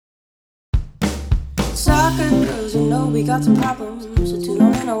Soccer girls, you know we got some problems. So tune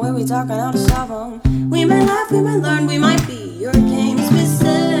on in on where we talking how to solve them. We might laugh, we might learn, we might be your game's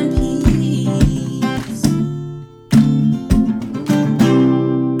missing piece.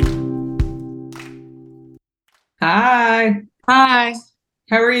 Hi, Hi,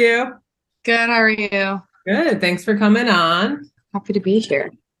 how are you? good. How are you? Good, thanks for coming on. Happy to be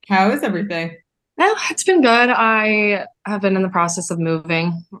here. How is everything? Yeah, it's been good. I have been in the process of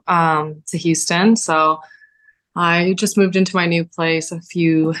moving to Houston, so I just moved into my new place a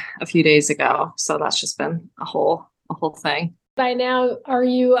few days ago. So that's just been a whole thing. By now, are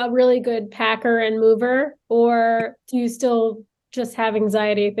you a really good packer and mover, or do you still just have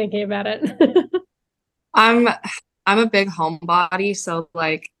anxiety thinking about it? I'm I'm a big homebody, so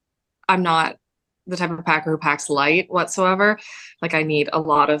like I'm not the type of packer who packs light whatsoever. Like I need a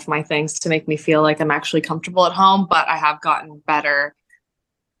lot of my things to make me feel like I'm actually comfortable at home, but I have gotten better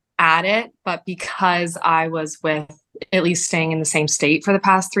at it. But because I was with at least staying in the same state for the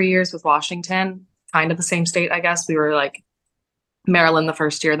past 3 years with Washington, kind of the same state, I guess. We were like Maryland the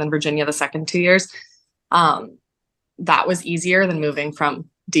first year, then Virginia the second 2 years. Um, that was easier than moving from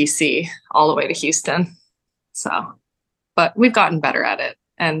DC all the way to Houston. So, but we've gotten better at it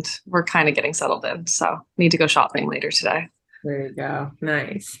and we're kind of getting settled in. So, need to go shopping later today. There you go.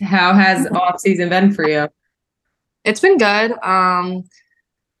 Nice. How has off season been for you? It's been good.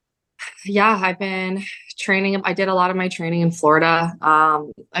 Yeah, I've been training. I did a lot of my training in Florida.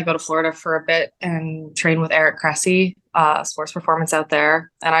 I go to Florida for a bit and train with Eric Cressy, sports performance out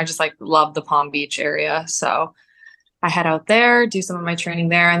there. And I just like love the Palm Beach area. So I head out there, do some of my training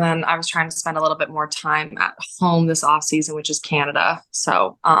there. And then I was trying to spend a little bit more time at home this off season, which is Canada.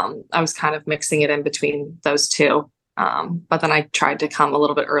 So I was kind of mixing it in between those two. But then I tried to come a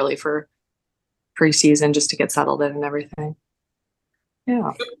little bit early for preseason just to get settled in and everything.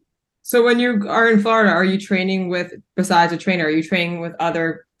 Yeah. So when you are in Florida, are you training with, besides a trainer, are you training with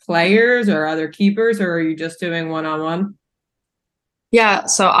other players or other keepers, or are you just doing one-on-one? Yeah,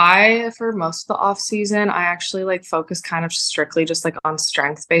 so for most of the off season, I actually like focus kind of strictly just like on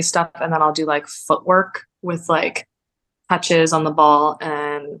strength based stuff. And then I'll do like footwork with like touches on the ball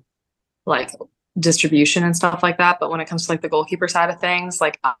and like distribution and stuff like that. But when it comes to like the goalkeeper side of things,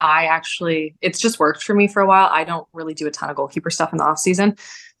 like it's just worked for me for a while. I don't really do a ton of goalkeeper stuff in the off season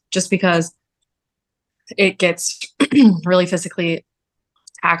just because it gets really physically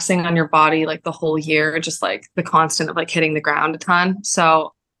taxing on your body like the whole year, just like the constant of like hitting the ground a ton.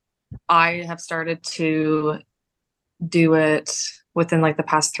 So I have started to do it within like the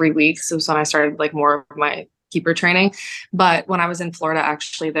past 3 weeks. So when I started like more of my keeper training. But when I was in Florida,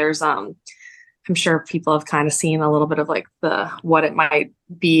 actually, there's I'm sure people have kind of seen a little bit of like the what it might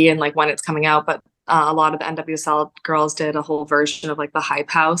be and like when it's coming out. But a lot of the NWSL girls did a whole version of like the Hype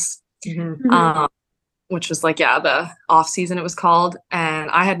House. Mm-hmm. Which was like, yeah, the off season it was called.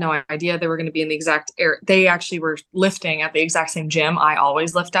 And I had no idea they were going to be in the exact air. They actually were lifting at the exact same gym I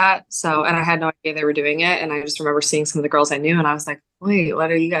always lift at. So, and I had no idea they were doing it. And I just remember seeing some of the girls I knew and I was like, wait,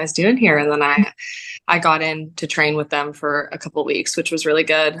 what are you guys doing here? And then I got in to train with them for a couple of weeks, which was really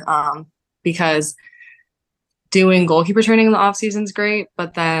good. Because doing goalkeeper training in the off season is great,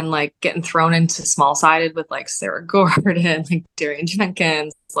 but then like getting thrown into small sided with like Sarah Gordon, like Darian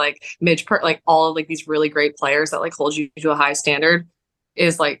Jenkins, like Midge Pert, like all of like these really great players that like hold you to a high standard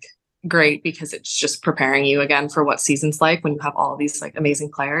is like great because it's just preparing you again for what season's like when you have all of these like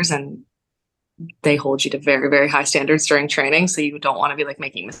amazing players and they hold you to very, very high standards during training. So you don't want to be like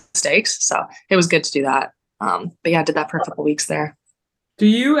making mistakes. So it was good to do that. But yeah, I did that for a couple of weeks there. Do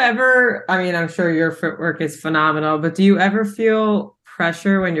you ever, I mean, I'm sure your footwork is phenomenal, but do you ever feel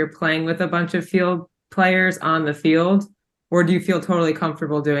pressure when you're playing with a bunch of field players on the field? Or do you feel totally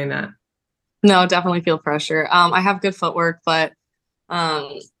comfortable doing that? No, definitely feel pressure. I have good footwork, but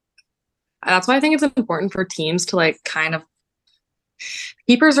um, that's why I think it's important for teams to like kind of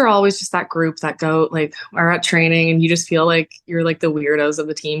keepers are always just that group that go like are at training and you just feel like you're like the weirdos of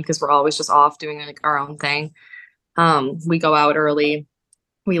the team because we're always just off doing like our own thing. We go out early,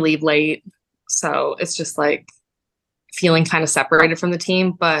 we leave late. So it's just like feeling kind of separated from the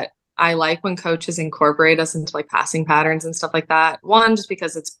team. But I like when coaches incorporate us into like passing patterns and stuff like that. One, just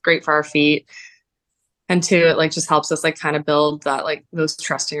because it's great for our feet. And two, it like just helps us like kind of build that like those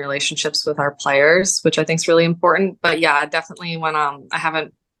trusting relationships with our players, which I think is really important. But yeah, definitely when I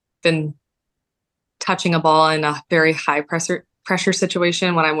haven't been touching a ball in a very high pressure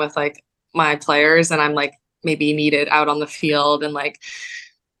situation when I'm with like my players and I'm like maybe needed out on the field and like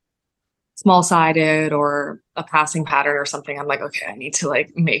small sided or a passing pattern or something, I'm like, okay, I need to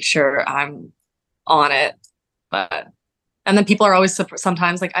like make sure I'm on it. But and then people are always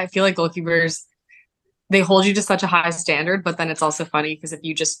sometimes like I feel like goalkeepers they hold you to such a high standard, but then it's also funny because if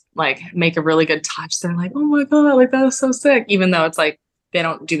you just like make a really good touch, they're like, oh my God, like that was so sick, even though it's like they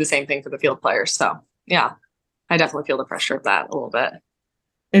don't do the same thing for the field players. So yeah, I definitely feel the pressure of that a little bit.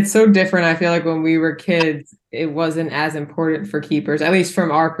 It's so different. I feel like when we were kids, it wasn't as important for keepers, at least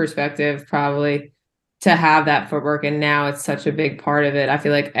from our perspective, probably, to have that footwork. And now it's such a big part of it. I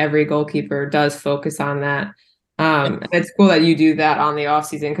feel like every goalkeeper does focus on that. And it's cool that you do that on the off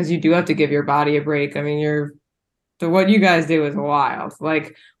season because you do have to give your body a break. I mean, what you guys do is wild.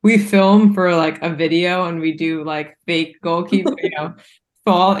 Like we film for like a video and we do like fake goalkeeper,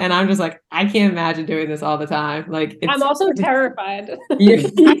 fall. And I'm just like, I can't imagine doing this all the time. Like I'm also terrified. Yeah,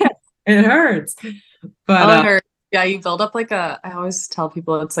 it hurts. But it hurts. Yeah, you build up like I always tell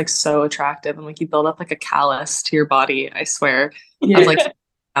people it's like so attractive and like you build up like a callus to your body, I swear. yeah. Of, like,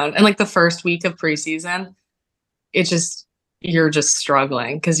 and like the first week of preseason, you're just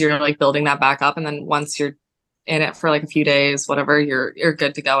struggling because you're like building that back up. And then once you're in it for like a few days, whatever, you're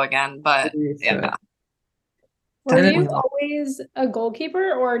good to go again. But yeah. Were you always a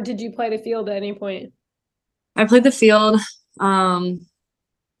goalkeeper or did you play the field at any point? I played the field.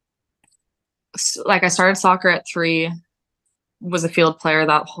 Like I started soccer at 3, was a field player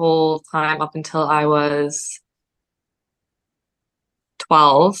that whole time up until I was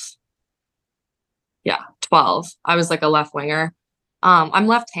 12. Yeah, 12. I was like a left winger. I'm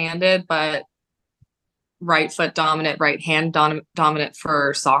left-handed, but right foot dominant, right hand dominant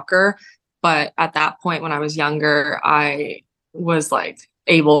for soccer. But at that point when I was younger, I was like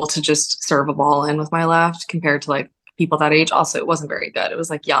able to just serve a ball in with my left compared to like people that age. Also, it wasn't very good. It was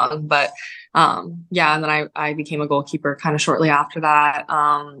like young, but yeah. And then I became a goalkeeper kind of shortly after that.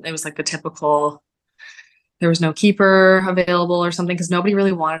 It was like the typical, there was no keeper available or something because nobody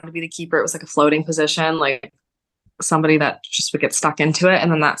really wanted to be the keeper. It was like a floating position, like somebody that just would get stuck into it.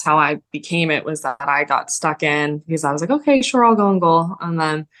 And then that's how I became it, was that I got stuck in because I was like, okay, sure, I'll go in goal. And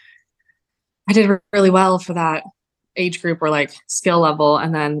then I did really well for that age group or like skill level.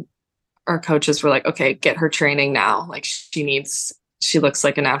 And then our coaches were like, okay, get her training now. Like she looks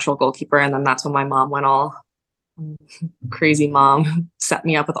like a natural goalkeeper. And then that's when my mom went all crazy mom, set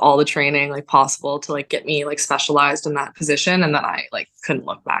me up with all the training like possible to like get me like specialized in that position. And then I like couldn't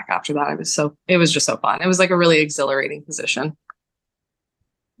look back after that. It was just so fun. It was like a really exhilarating position.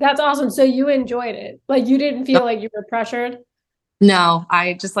 That's awesome. So you enjoyed it. Like you didn't feel like you were pressured? No,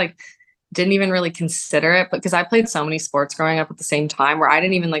 I just like didn't even really consider it, but because I played so many sports growing up at the same time where I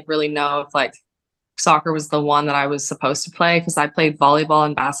didn't even like really know if like soccer was the one that I was supposed to play, because I played volleyball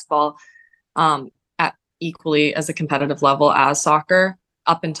and basketball at equally as a competitive level as soccer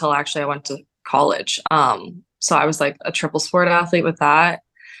up until actually I went to college. So I was like a triple sport athlete with that.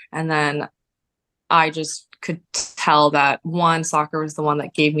 And then I just could tell that soccer was the one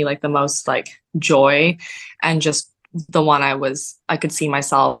that gave me like the most like joy and just the one I could see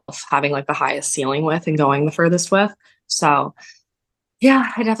myself having like the highest ceiling with and going the furthest with. So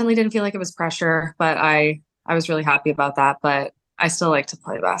yeah, I definitely didn't feel like it was pressure, but I was really happy about that. But I still like to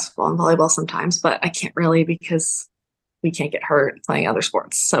play basketball and volleyball sometimes, but I can't really because we can't get hurt playing other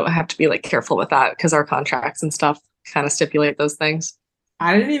sports. So I have to be like careful with that because our contracts and stuff kind of stipulate those things.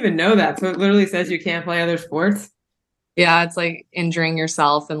 I didn't even know that. So it literally says you can't play other sports? Yeah, it's like injuring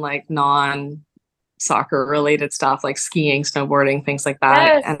yourself and like non-soccer related stuff like skiing, snowboarding, things like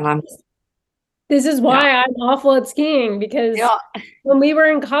that. Yes. And this is why I'm awful at skiing, because when we were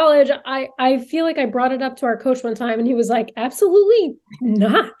in college, I feel like I brought it up to our coach one time and he was like, absolutely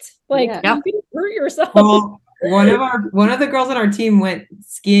not. Like you can hurt yourself. Well, one of the girls on our team went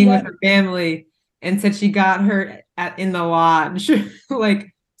skiing with her family and said she got hurt in the lodge.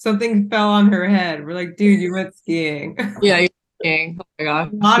 Like something fell on her head. We're like, dude, you went skiing. Yeah, you're skiing. Oh my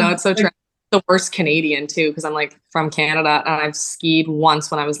god. No, it's so true. The worst Canadian too, because I'm like from Canada and I've skied once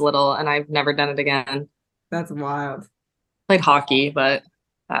when I was little and I've never done it again. That's wild. Played hockey, but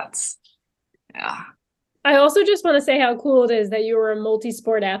that's I also just want to say how cool it is that you were a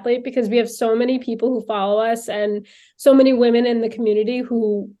multi-sport athlete, because we have so many people who follow us and so many women in the community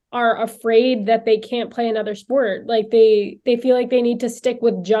who are afraid that they can't play another sport. Like they feel like they need to stick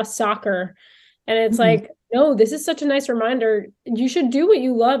with just soccer. And it's like, no, this is such a nice reminder. You should do what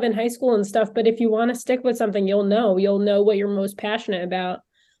you love in high school and stuff. But if you want to stick with something, you'll know what you're most passionate about.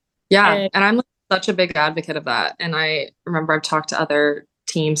 Yeah. And I'm such a big advocate of that. And I remember I've talked to other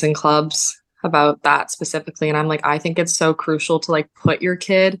teams and clubs about that specifically. And I'm like, I think it's so crucial to like put your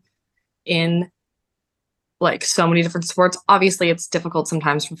kid in like so many different sports. Obviously it's difficult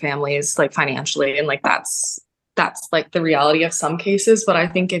sometimes for families, like financially. And like, that's like the reality of some cases. But I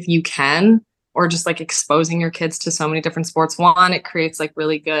think if you can, or just like exposing your kids to so many different sports, one, it creates like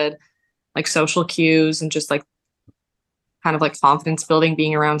really good like social cues and just like kind of like confidence building,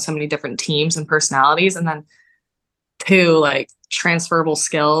 being around so many different teams and personalities. And then two, like transferable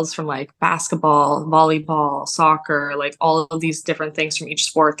skills from like basketball, volleyball, soccer, like all of these different things from each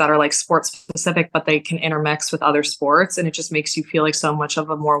sport that are like sport specific, but they can intermix with other sports. And it just makes you feel like so much of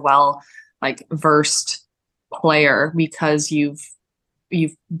a more well like versed player because you've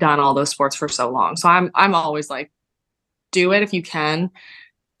done all those sports for so long. So I'm always like, do it if you can,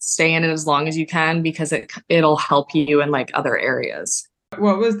 stay in it as long as you can, because it'll help you in like other areas.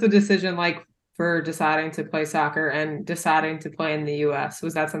 What was the decision like for deciding to play soccer and deciding to play in the US?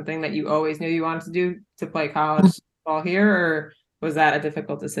 Was that something that you always knew you wanted to do, to play college ball here, or was that a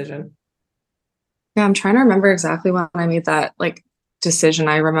difficult decision? Yeah, I'm trying to remember exactly when I made that like decision.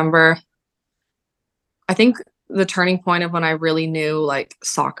 I remember, I think the turning point of when I really knew like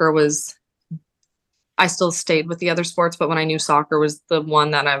soccer was, I still stayed with the other sports, but when I knew soccer was the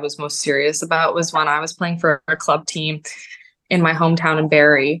one that I was most serious about was when I was playing for a club team in my hometown in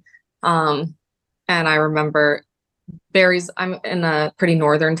Barrie. And I remember Barrie's, I'm in a pretty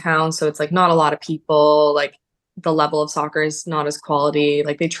northern town, so it's like not a lot of people, like the level of soccer is not as quality,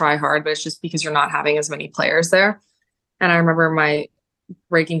 like they try hard, but it's just because you're not having as many players there. And I remember my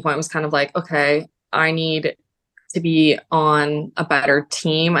breaking point was kind of like, okay, I need to be on a better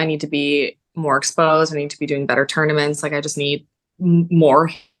team. I need to be more exposed. I need to be doing better tournaments. Like I just need more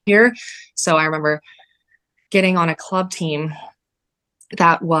here. So I remember getting on a club team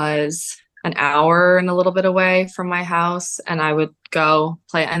that was an hour and a little bit away from my house, and I would go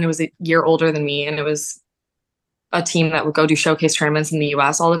play, and it was a year older than me, and it was a team that would go do showcase tournaments in the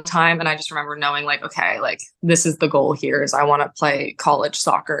US all the time. And I just remember knowing like, okay, like this is the goal here, is I want to play college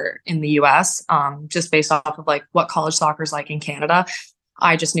soccer in the US. Just based off of like what college soccer is like in Canada.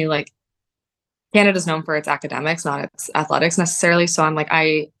 I just knew like Canada's known for its academics, not its athletics necessarily. So I'm like,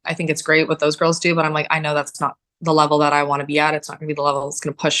 I think it's great what those girls do, but I'm like, I know that's not the level that I want to be at. It's not gonna be the level that's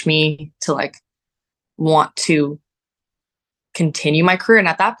gonna push me to like want to continue my career. And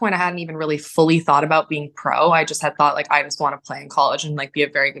at that point, I hadn't even really fully thought about being pro. I just had thought like, I just want to play in college and like be a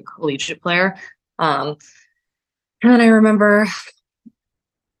very good collegiate player. And then I remember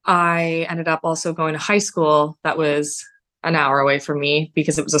I ended up also going to high school that was an hour away from me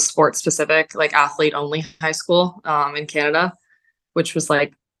because it was a sports specific, like athlete only high school in Canada, which was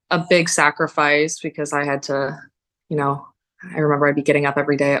like a big sacrifice because I had to, I remember I'd be getting up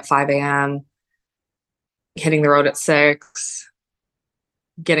every day at 5 a.m., hitting the road at 6,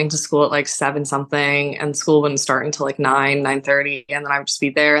 getting to school at like 7 something, and school wouldn't start until like 9:30, and then I would just be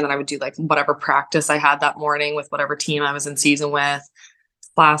there, and then I would do like whatever practice I had that morning with whatever team I was in season with,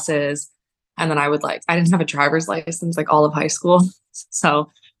 classes. And then I didn't have a driver's license like all of high school, so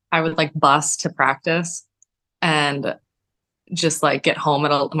I would like bus to practice and just like get home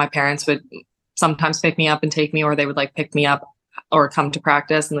my parents would sometimes pick me up and take me, or they would like pick me up or come to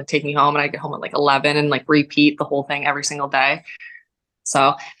practice and like take me home, and I'd get home at like 11 and like repeat the whole thing every single day.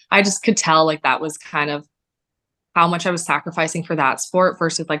 So I just could tell like that was kind of how much I was sacrificing for that sport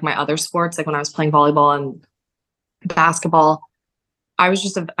versus like my other sports. Like when I was playing volleyball and basketball,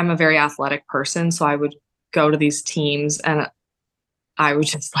 I'm a very athletic person. So I would go to these teams and I would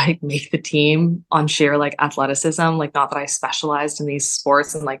just like make the team on sheer like athleticism. Like not that I specialized in these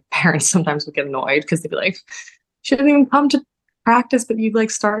sports, and like parents sometimes would get annoyed because they'd be like, she didn't even come to practice, but you'd like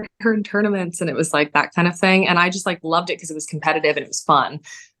start her in tournaments. And it was like that kind of thing. And I just like loved it because it was competitive and it was fun.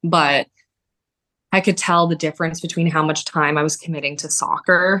 But I could tell the difference between how much time I was committing to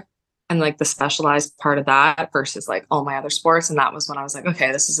soccer and like the specialized part of that versus like all my other sports. And that was when I was like,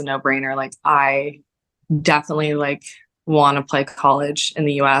 okay, this is a no-brainer. Like I definitely like want to play college in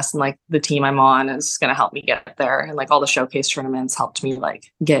the US, and like the team I'm on is going to help me get there. And like all the showcase tournaments helped me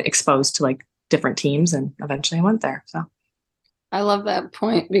like get exposed to like different teams, and eventually I went there. So I love that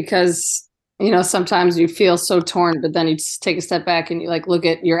point because, sometimes you feel so torn, but then you just take a step back and you like look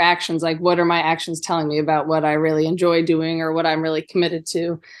at your actions. Like, what are my actions telling me about what I really enjoy doing or what I'm really committed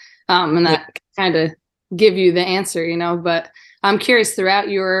to? And that kind of give you the answer, but I'm curious, you've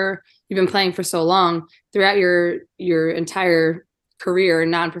been playing for so long, throughout your entire career,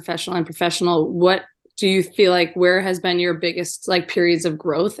 non-professional and professional, what do you feel like, where has been your biggest like periods of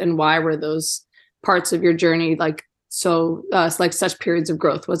growth, and why were those parts of your journey like so like such periods of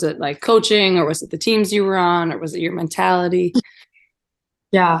growth? Was it like coaching, or was it the teams you were on, or was it your mentality?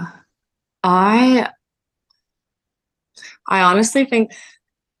 Yeah, I honestly think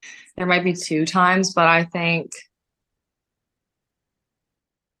there might be 2 times, but I think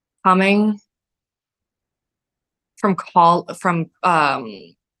coming from club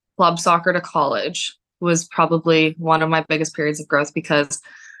soccer to college was probably one of my biggest periods of growth, because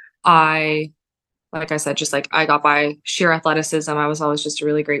like I said, just like I got by sheer athleticism. I was always just a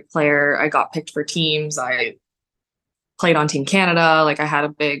really great player. I got picked for teams. I played on Team Canada. Like I had a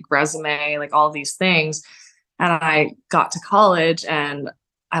big resume, like all these things. And I got to college and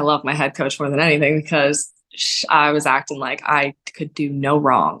I love my head coach more than anything because I was acting like I could do no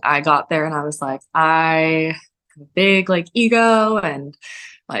wrong. I got there and I was like, I have a big like ego and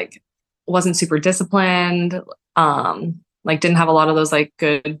like wasn't super disciplined. Like didn't have a lot of those like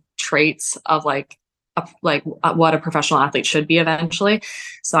good traits of like what a professional athlete should be eventually.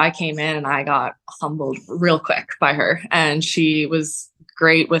 So I came in and I got humbled real quick by her. And she was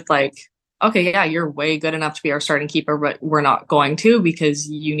great with like, okay, yeah, you're way good enough to be our starting keeper, but we're not going to because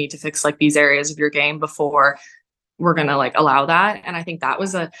you need to fix like these areas of your game before we're going to like allow that. And I think that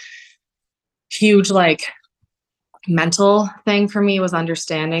was a huge like mental thing for me, was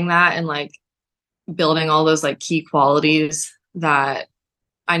understanding that and like building all those like key qualities that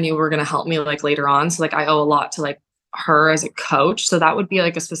I knew were going to help me like later on. So like I owe a lot to like her as a coach. So that would be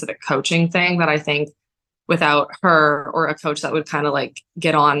like a specific coaching thing that I think without her or a coach that would kind of like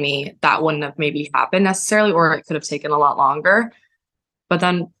get on me, that wouldn't have maybe happened necessarily, or it could have taken a lot longer. But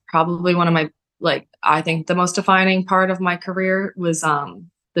then probably one of my, like, I think the most defining part of my career was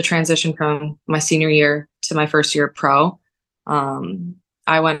the transition from my senior year to my first year pro.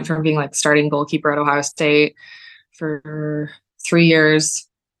 I went from being like starting goalkeeper at Ohio State for 3 years,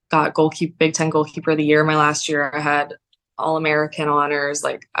 got Big Ten goalkeeper of the year my last year. I had All-American honors.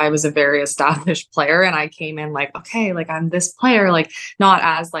 Like I was a very established player and I came in like, okay, like I'm this player, like not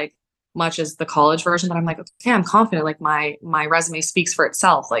as like much as the college version, but I'm like, okay, I'm confident. Like my resume speaks for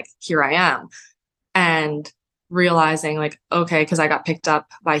itself. Like here I am. And realizing like, okay, because I got picked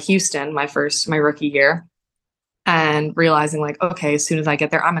up by Houston my rookie year, and realizing like, okay, as soon as I get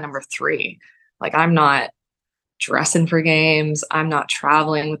there, I'm a number 3. Like I'm not dressing for games. I'm not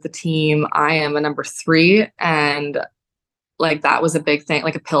traveling with the team. I am a number 3. And like that was a big thing,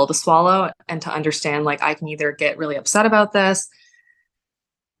 like a pill to swallow, and to understand like I can either get really upset about this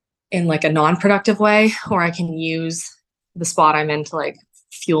in like a non-productive way, or I can use the spot I'm in to like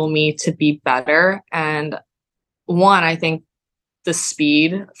fuel me to be better. And one, I think the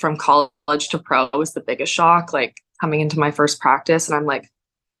speed from college to pro was the biggest shock, like coming into my first practice and I'm like,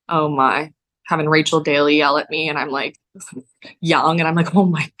 oh my, having Rachel Daly yell at me and I'm like young and I'm like, oh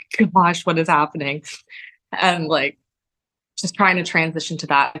my gosh, what is happening? And like just trying to transition to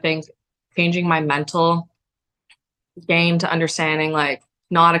that. I think changing my mental game to understanding like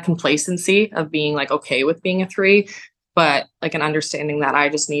not a complacency of being like okay with being a 3, but like an understanding that I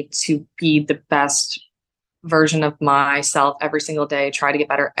just need to be the best version of myself every single day, try to get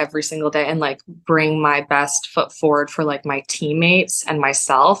better every single day, and like bring my best foot forward for like my teammates and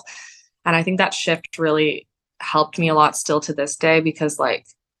myself. And I think that shift really helped me a lot still to this day, because like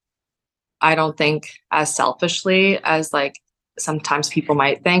I don't think as selfishly as like sometimes people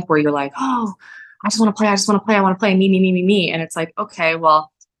might think, where you're like, oh, I just want to play. I want to play me. And it's like, okay,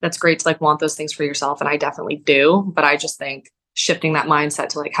 well, that's great to like want those things for yourself. And I definitely do. But I just think shifting that mindset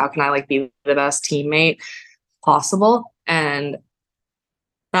to like, how can I like be the best teammate possible? And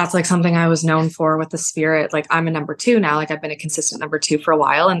that's like something I was known for with the Spirit. Like I'm a number 2 now. Like I've been a consistent number 2 for a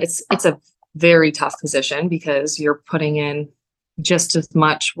while. And it's a very tough position because you're putting in just as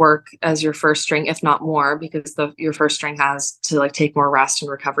much work as your first string, if not more, because your first string has to like take more rest and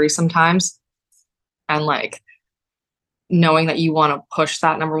recovery sometimes. And like knowing that you want to push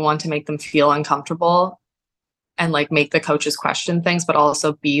that number 1 to make them feel uncomfortable and like make the coaches question things, but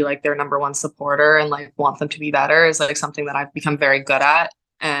also be like their number 1 supporter and like want them to be better is like something that I've become very good at.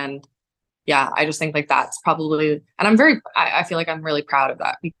 And yeah, I just think like that's probably, and I feel like I'm really proud of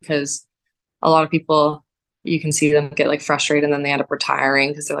that, because a lot of people, you can see them get like frustrated and then they end up retiring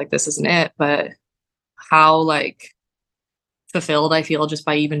because they're like, this isn't it. But how like fulfilled I feel just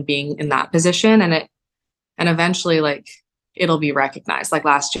by even being in that position, and eventually like it'll be recognized. Like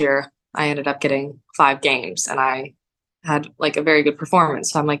last year I ended up getting 5 games and I had like a very good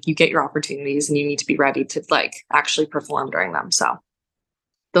performance. So I'm like, you get your opportunities and you need to be ready to like actually perform during them. So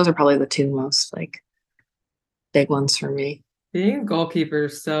those are probably the 2 most like big ones for me. Being a goalkeeper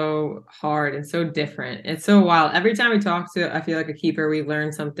is so hard and so different. It's so wild. Every time we talk to, I feel like a keeper, we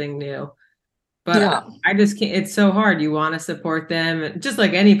learn something new. But yeah. I just can't. It's so hard. You want to support them, just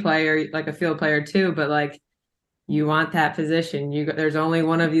like any player, like a field player too. But like, you want that position. There's only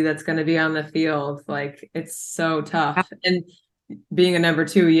one of you that's going to be on the field. Like, it's so tough. And being a number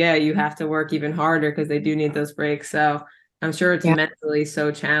 2, yeah, you have to work even harder because they do need those breaks. So I'm sure it's mentally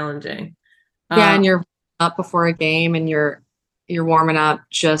so challenging. Yeah, and you're up before a game and you're warming up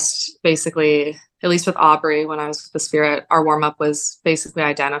just basically at least with Aubrey, when I was with the Spirit, our warm up was basically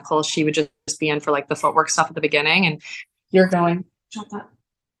identical. She would just be in for like the footwork stuff at the beginning, and you're going, shut that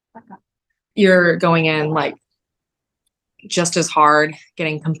back up. You're going in like just as hard,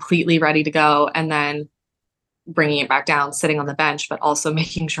 getting completely ready to go, and then bringing it back down, sitting on the bench, but also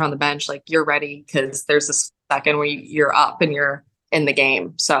making sure on the bench, like you're ready because there's a second where you're up and you're in the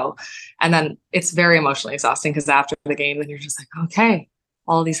game. So, and then it's very emotionally exhausting because after the game, then you're just like, okay,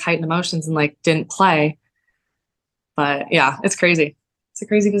 all these heightened emotions and like didn't play. But yeah, it's crazy. It's a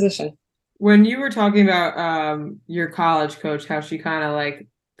crazy position. When you were talking about your college coach, how she kind of like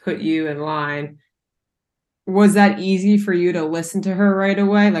put you in line, was that easy for you to listen to her right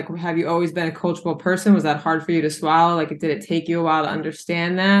away? Like, have you always been a coachable person? Was that hard for you to swallow? Like, did it take you a while to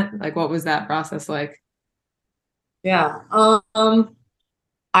understand that? Like, what was that process like? Yeah.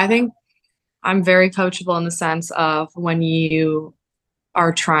 I think I'm very coachable in the sense of when you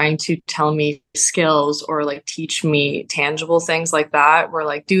are trying to tell me skills or like teach me tangible things like that, where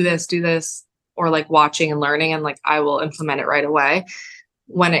like do this, or like watching and learning, and like I will implement it right away.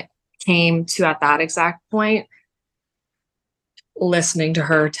 When it came to at that exact point, listening to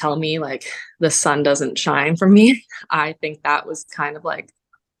her tell me like the sun doesn't shine for me, I think that was kind of like,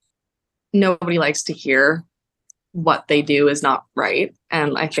 nobody likes to hear what they do is not right.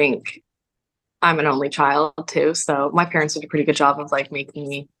 And I think I'm an only child too, so my parents did a pretty good job of like making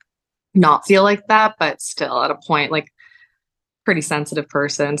me not feel like that, but still at a point, like pretty sensitive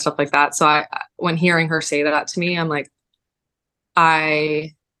person, stuff like that. So when hearing her say that to me, I'm like,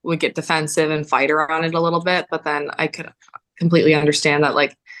 I would get defensive and fight her on it a little bit, but then I could completely understand that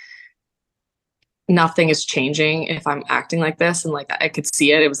like nothing is changing if I'm acting like this. And like I could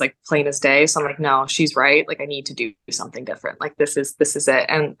see it. It was like plain as day. So I'm like, no, she's right. Like I need to do something different. Like this is it.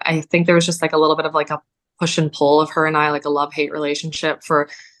 And I think there was just like a little bit of like a push and pull of her and I, like a love-hate relationship for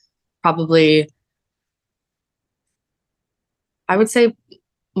probably, I would say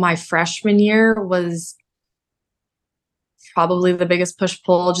my freshman year was probably the biggest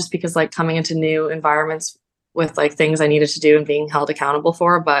push-pull, just because like coming into new environments with like things I needed to do and being held accountable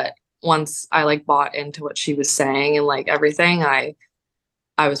for. But once I like bought into what she was saying and like everything, I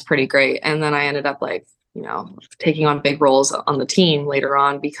was pretty great. And then I ended up like, you know, taking on big roles on the team later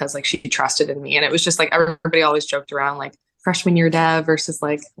on because like she trusted in me. And it was just like everybody always joked around like freshman year Dev versus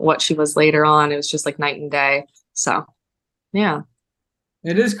like what she was later on. It was just like night and day. So yeah.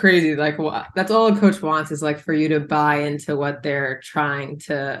 It is crazy. Like, that's all a coach wants is like for you to buy into what they're trying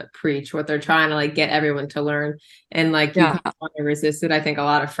to preach, what they're trying to like get everyone to learn. And like you kind of want to resist it. I think a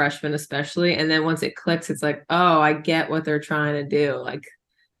lot of freshmen, especially. And then once it clicks, it's like, oh, I get what they're trying to do. Like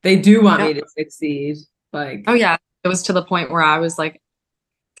they do want me to succeed. Like, oh yeah, it was to the point where I was like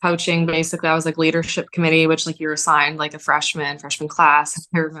coaching. Basically, I was like leadership committee, which like you're assigned like a freshman class.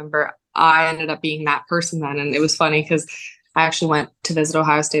 I remember I ended up being that person then, and it was funny because I actually went to visit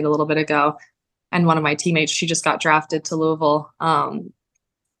Ohio State a little bit ago, and one of my teammates, she just got drafted to Louisville.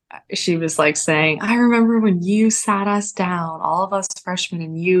 She was like saying, I remember when you sat us down, all of us freshmen,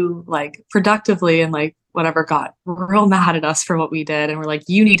 and you like productively and like whatever got real mad at us for what we did. And we're like,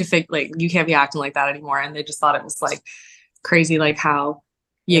 you need to like, you can't be acting like that anymore. And they just thought it was like crazy, like how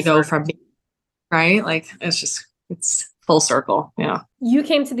you go from, right? Like, it's full circle. Yeah. You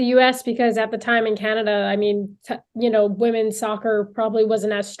came to the US because at the time in Canada, I mean, women's soccer probably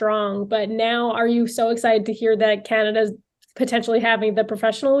wasn't as strong, but now are you so excited to hear that Canada's potentially having the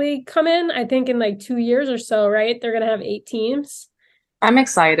professional league come in? I think in like 2 years or so, right? They're going to have 8 teams. I'm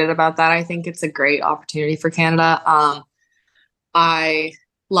excited about that. I think it's a great opportunity for Canada. I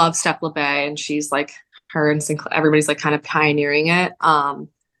love Steph LeBay, and she's like, her and Sinclair, everybody's like kind of pioneering it.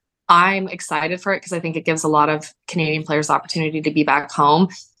 I'm excited for it because I think it gives a lot of Canadian players the opportunity to be back home.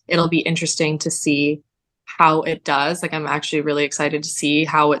 It'll be interesting to see how it does. Like, I'm actually really excited to see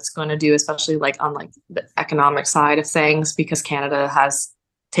how it's going to do, especially like on like the economic side of things, because Canada has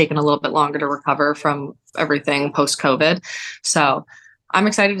taken a little bit longer to recover from everything post-COVID. So I'm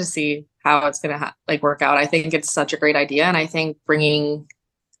excited to see how it's going to like work out. I think it's such a great idea. And I think bringing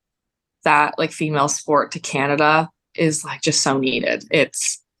that like female sport to Canada is like just so needed.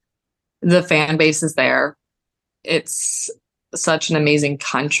 The fan base is there. It's such an amazing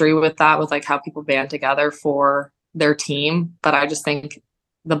country with that, with like how people band together for their team. But I just think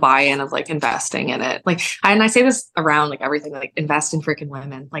the buy-in of like investing in it, like, and I say this around like everything, like invest in freaking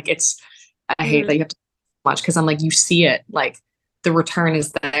women. Like I hate that you have to much, because I'm like, you see it, like the return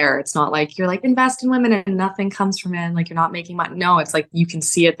is there. It's not like you're like invest in women and nothing comes from it, and like you're not making money. No, it's like you can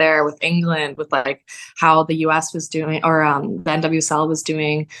see it there with England, with like how the US was doing, or the NWSL was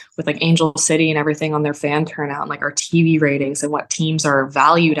doing with like Angel City and everything on their fan turnout, and like our TV ratings and what teams are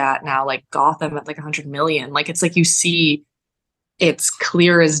valued at now, like Gotham at like 100 million. Like it's like you see it's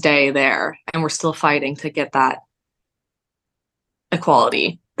clear as day there, and we're still fighting to get that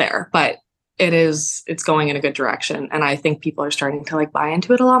equality there. But it's going in a good direction, and I think people are starting to like buy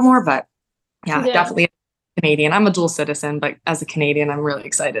into it a lot more. But yeah. Definitely Canadian. I'm a dual citizen, but as a Canadian, I'm really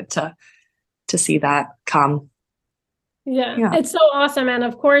excited to see that come. Yeah, it's so awesome. And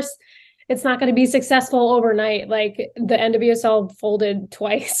of course, it's not going to be successful overnight. Like the NWSL folded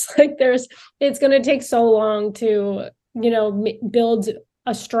twice. Like it's going to take so long to, build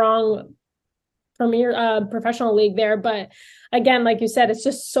a strong premier professional league there. But again, like you said, it's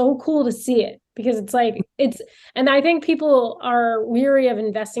just so cool to see it, because it's like and I think people are weary of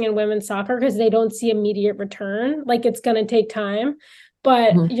investing in women's soccer because they don't see immediate return. Like it's going to take time.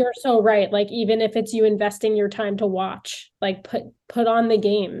 But you're so right. Like even if it's you investing your time to watch, like put on the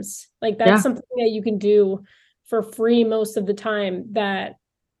games, like that's something that you can do for free most of the time that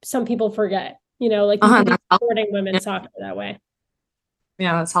some people forget. Like you can be supporting women's soccer that way.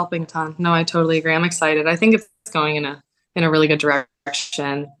 Yeah, that's helping a ton. No, I totally agree. I'm excited. I think it's going in a really good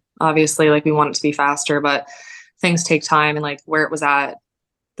direction. Obviously, like we want it to be faster, but things take time. And like where it was at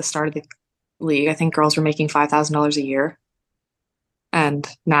the start of the league, I think girls were making $5,000 a year. And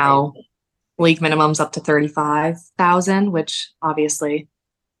now league minimum's up to 35,000, which obviously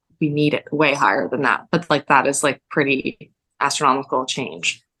we need it way higher than that. But like that is like pretty astronomical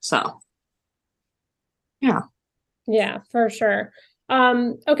change. So yeah. Yeah, for sure.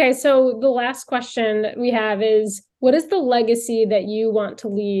 Okay, so the last question that we have is, what is the legacy that you want to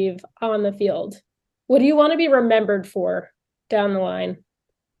leave on the field? What do you want to be remembered for down the line?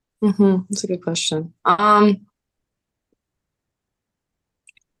 That's a good question.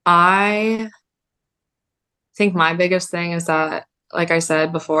 I think my biggest thing is that, like I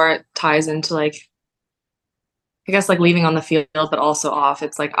said before, it ties into like, I guess like leaving on the field, but also off.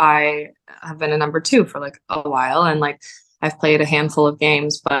 It's like I have been a number 2 for like a while, and like I've played a handful of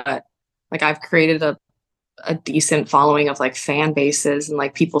games, but like I've created a decent following of like fan bases and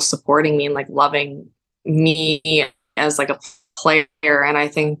like people supporting me and like loving me as like a player. And I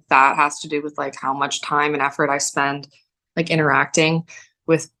think that has to do with like how much time and effort I spend like interacting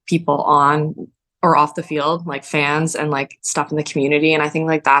with people on or off the field, like fans and like stuff in the community. And I think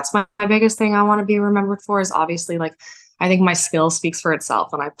like that's my biggest thing I want to be remembered for, is obviously like I think my skill speaks for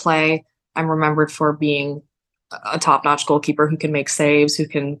itself. When I play, I'm remembered for being a top-notch goalkeeper who can make saves, who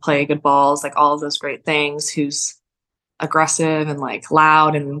can play good balls, like all of those great things, who's aggressive and like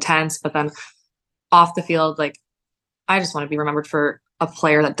loud and intense. But then off the field, like I just want to be remembered for a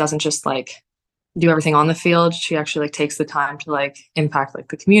player that doesn't just like do everything on the field. She actually like takes the time to like impact like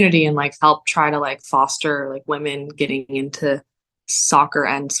the community and like help try to like foster like women getting into soccer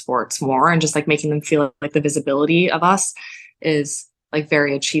and sports more, and just like making them feel like the visibility of us is like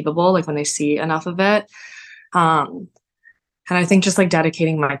very achievable, like when they see enough of it. And I think just like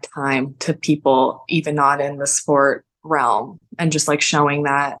dedicating my time to people, even not in the sport realm, and just like showing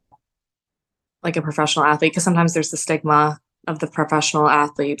that like a professional athlete, because sometimes there's the stigma of the professional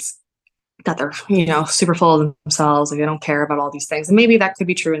athletes that they're, super full of themselves, like they don't care about all these things. And maybe that could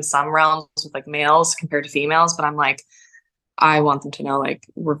be true in some realms with like males compared to females, but I'm like, I want them to know like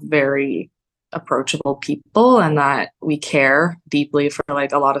we're very approachable people and that we care deeply for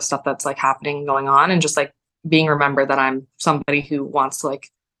like a lot of stuff that's like happening and going on, and just like being remembered that I'm somebody who wants to like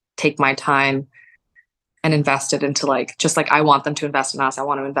take my time and invest it into like, just like I want them to invest in us. I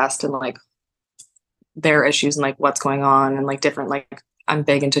want to invest in like their issues and like what's going on, and like different, like I'm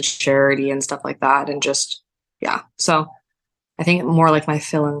big into charity and stuff like that. And just, yeah. So I think more like my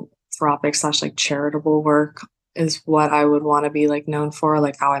philanthropic / like charitable work is what I would want to be like known for,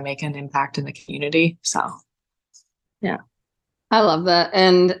 like how I make an impact in the community. So yeah. I love that.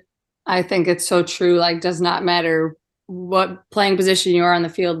 And I think it's so true. Like, does not matter what playing position you are on the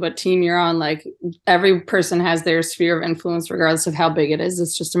field, what team you're on, like every person has their sphere of influence, regardless of how big it is.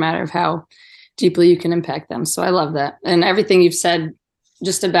 It's just a matter of how deeply you can impact them. So I love that. And everything you've said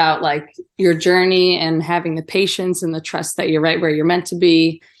just about like your journey and having the patience and the trust that you're right where you're meant to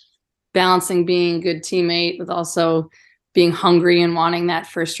be, balancing being a good teammate with also being hungry and wanting that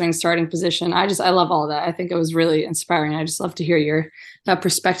first string starting position. I love all that. I think it was really inspiring. I just love to hear your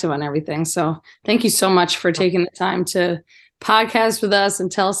perspective on everything. So thank you so much for taking the time to podcast with us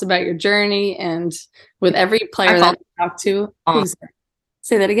and tell us about your journey. And with every player that we talk to, please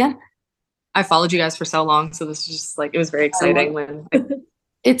say that again. I followed you guys for so long, so this is just like, it was very exciting when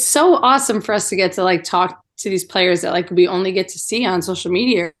It's so awesome for us to get to like talk to these players that like we only get to see on social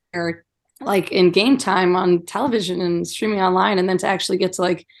media or like in game time on television and streaming online, and then to actually get to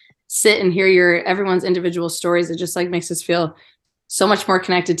like sit and hear everyone's individual stories. It just like makes us feel so much more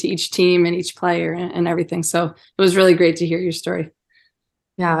connected to each team and each player and everything. So it was really great to hear your story.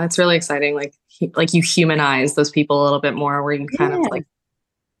 Yeah, it's really exciting. Like you humanize those people a little bit more, where you kind of like,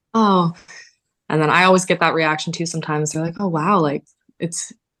 oh, and then I always get that reaction too. Sometimes they're like, oh wow, like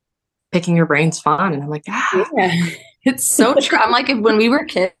it's picking your brain's fun, and I'm like, yeah, it's so true. I'm like, when we were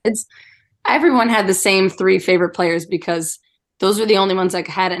kids, everyone had the same 3 favorite players because those were the only ones that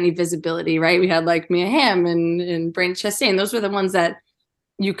had any visibility, right? We had like Mia Hamm and Brandon Chastain. Those were the ones that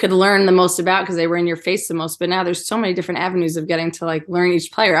you could learn the most about because they were in your face the most. But now there's so many different avenues of getting to like learn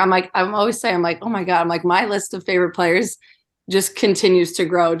each player. I'm always saying, I'm like, oh my God, I'm like, my list of favorite players just continues to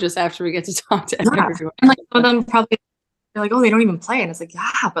grow just after we get to talk to everyone. And like some of them probably they're like, oh, they don't even play. And it's like,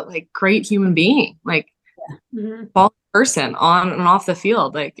 yeah, but like great human being, like quality person on and off the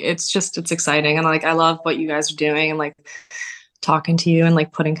field. Like it's exciting. And like I love what you guys are doing and like talking to you and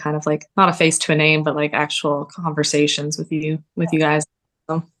like putting kind of like not a face to a name, but like actual conversations with you guys.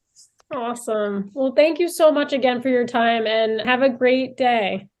 So. Awesome. Well, thank you so much again for your time and have a great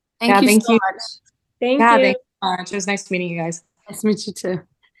day. Thank you so much. Thank you. Thank you so much. It was nice meeting you guys. Nice to meet you too.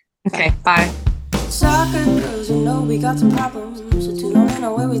 Okay, bye. Soccer girls, you know we got some problems, so tune on in,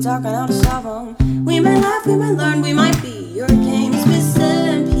 away we talking how to solve them. We may laugh, we may learn, we might be